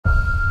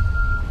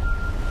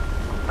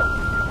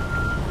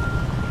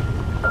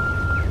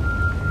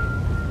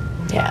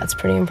That's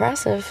pretty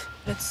impressive.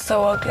 It's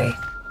so ugly.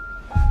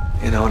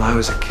 You know, when I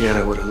was a kid,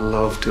 I would have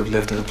loved to have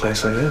lived in a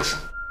place like this.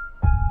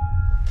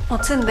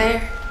 What's in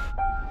there?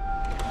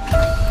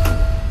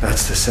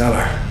 That's the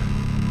cellar.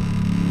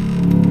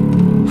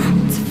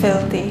 It's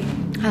filthy.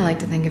 I like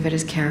to think of it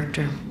as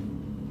character.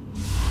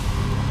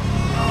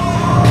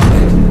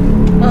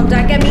 Mom,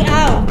 Dad, get me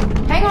out!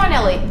 Hang on,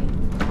 Ellie.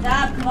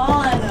 Dad, come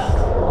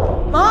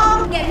on!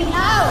 Mom, get me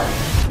out!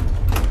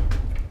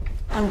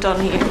 I'm done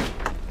here.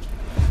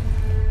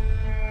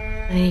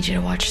 I need you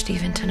to watch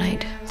Steven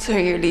tonight. So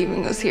you're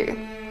leaving us here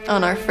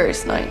on our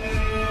first night?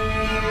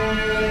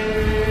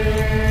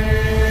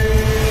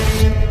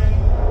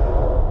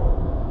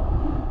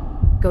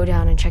 Go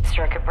down and check the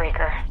circuit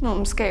breaker. No,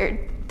 I'm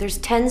scared. There's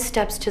 10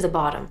 steps to the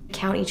bottom.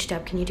 Count each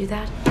step. Can you do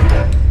that?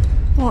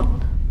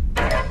 1,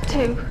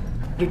 2,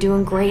 You're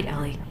doing great,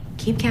 Ellie.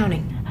 Keep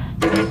counting.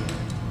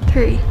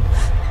 3.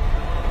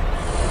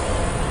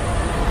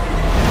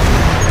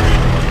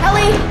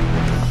 Ellie!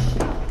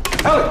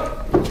 Ellie!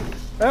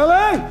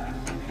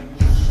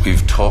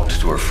 We've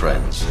talked to her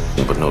friends,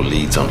 but no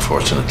leads,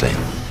 unfortunately.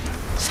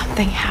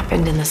 Something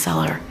happened in the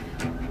cellar.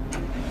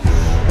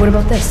 What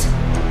about this?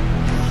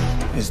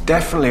 It's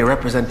definitely a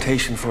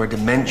representation for a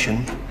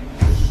dimension.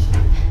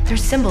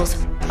 There's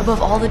symbols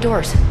above all the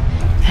doors.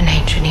 An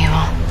ancient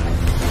evil.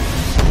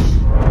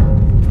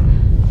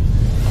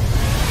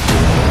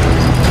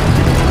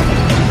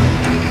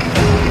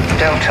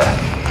 Delta,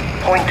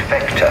 point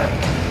vector,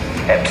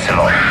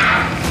 epsilon.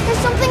 There's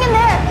something in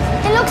there.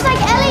 It looks like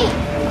Ellie.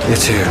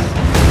 It's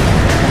here.